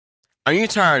Are you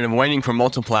tired of waiting for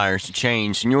multipliers to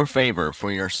change in your favor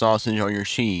for your sausage or your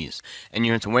cheese, and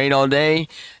you have to wait all day, and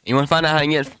you want to find out how to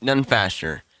get it done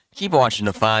faster? Keep watching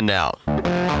to find out.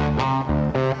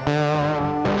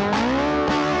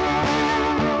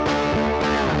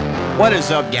 What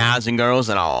is up, guys and girls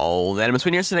and all that in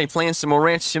between? Here today playing some more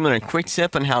Ranch Simulator quick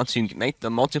tip on how to make the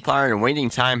multiplier and waiting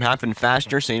time happen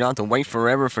faster so you don't have to wait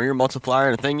forever for your multiplier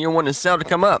and the thing you want to sell to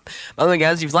come up. By the way,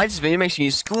 guys, if you like this video, make sure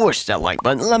you squish that like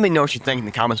button. Let me know what you think in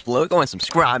the comments below. Go and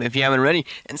subscribe if you haven't already,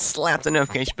 and slap the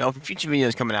notification bell for future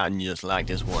videos coming out and you just like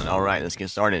this one. Alright, let's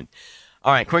get started.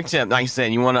 Alright, quick tip. Like I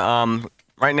said, you want to,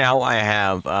 right now, I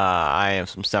have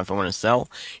some stuff I want to sell.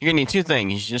 You're going to need two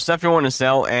things. Your stuff you want to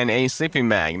sell and a sleeping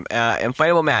bag.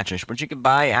 Inflatable mattress, which you can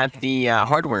buy at the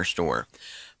hardware store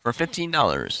for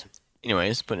 $15.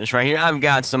 Anyways, put this right here. I've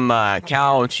got some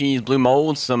cow cheese blue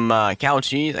mold, some cow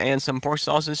cheese, and some pork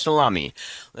sausage salami.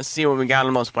 Let's see what we got on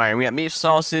the multiplier. We got beef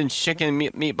sausage, chicken,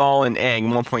 meatball, and egg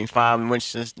 1.5,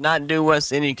 which does not do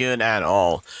us any good at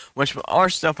all. Which our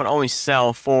stuff would only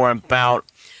sell for about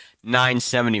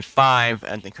 $9.75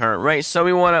 at the current rate. So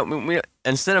we want to,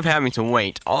 instead of having to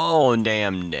wait all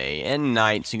damn day and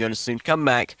night to go to sleep, come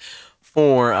back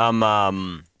for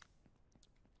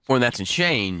that to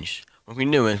change. What we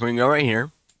can do is we can go right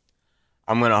here.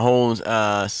 I'm gonna hold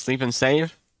sleep and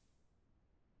save.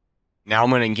 Now I'm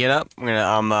gonna get up. I'm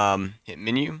gonna hit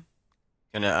menu.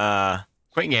 Gonna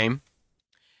quit game,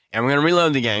 and we're gonna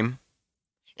reload the game,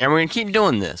 and we're gonna keep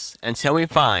doing this until we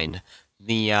find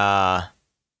the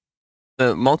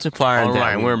multiplier.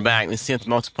 Alright, we're back. Let's see if the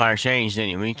multiplier changed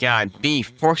any. We got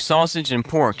beef, pork sausage, and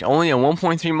pork. Only a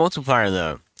 1.3 multiplier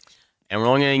though. And we're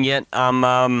only gonna get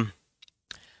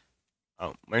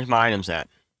oh, where's my items at?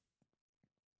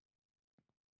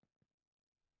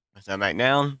 Put that back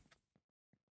down.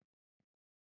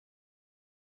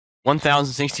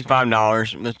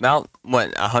 $1,065. It's about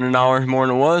what, $100 more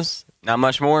than it was? Not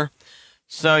much more.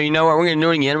 So you know what, we're gonna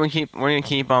do it again. We're gonna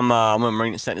keep I'm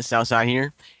gonna set this outside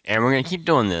here, and we're gonna keep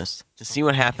doing this to see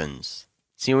what happens.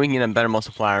 See if we can get a better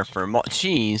multiplier for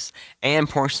cheese and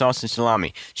pork sausage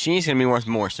salami. Cheese is gonna be worth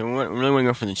more, so we really want to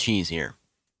go for the cheese here.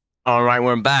 All right,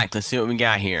 we're back. Let's see what we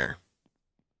got here.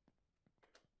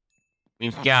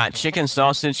 We've got chicken,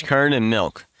 sausage, curd, and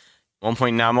milk.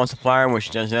 1.9 multiplier, which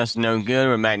does us no good.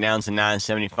 We're back down to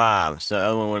 $9.75. So the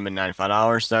other one would have been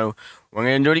 $95. So we're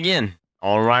gonna do it again.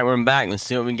 Alright, we're back. Let's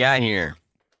see what we got here.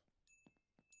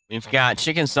 We've got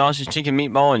chicken sausage, chicken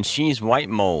meatball, and cheese white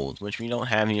mold, which we don't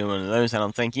have any one of those, I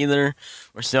don't think, either.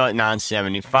 We're still at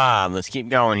 $9.75. Let's keep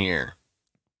going here.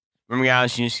 Remember,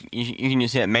 guys, you can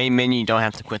just hit main menu. You don't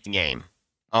have to quit the game.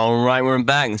 Alright, we're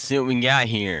back. Let's see what we got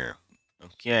here.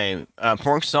 Okay,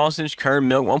 pork sausage, curd,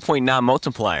 milk, 1.9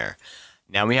 multiplier.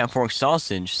 Now we have pork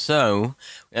sausage, so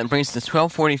that brings us to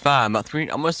 $12.45,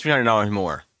 about almost $300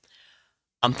 more.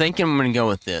 I'm thinking I'm going to go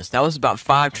with this. That was about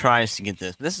 5 tries to get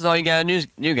this. This is all you got to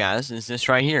do, guys, is this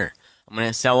right here. I'm going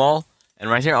to sell all, and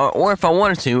right there, or if I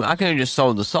wanted to, I could have just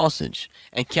sold the sausage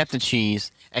and kept the cheese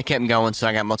and kept going so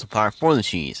I got multiplier for the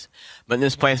cheese. But in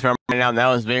this playthrough right now, that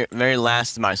was very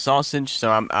last of my sausage, so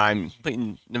I'm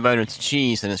putting the voter to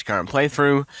cheese in this current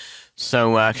playthrough.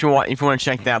 So if you want to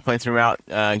check that playthrough out,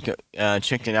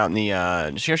 check it out in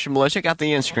the description below. Check out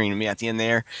the end screen, me at the end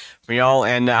there for y'all.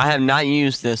 And I have not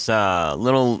used this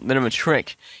little bit of a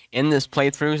trick in this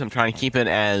playthrough. So I'm trying to keep it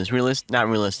as not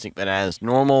realistic, but as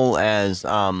normal as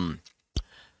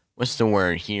what's the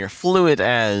word here? Fluid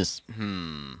as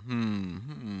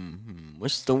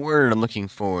what's the word I'm looking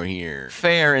for here?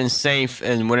 Fair and safe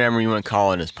and whatever you want to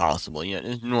call it as possible. You know,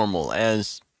 as normal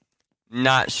as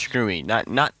not screwy,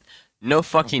 no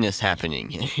fuckiness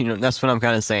happening. You know, that's what I'm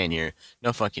kind of saying here. No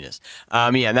fuckiness.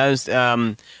 Yeah, that was,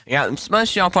 yeah,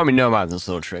 most of y'all probably know about this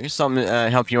little trick. It's something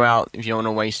to help you out if you don't want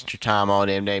to waste your time all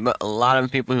damn day. But a lot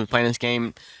of people who play this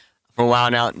game for a while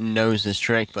now knows this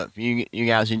trick. But for you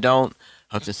guys who don't,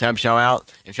 hope this helps y'all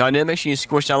out. If y'all did, make sure you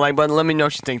squish that like button. Let me know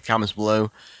what you think in the comments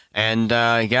below. And,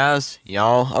 guys,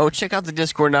 y'all, check out the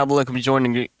Discord down below. Come join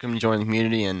the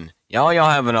community. And y'all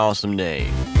have an awesome day.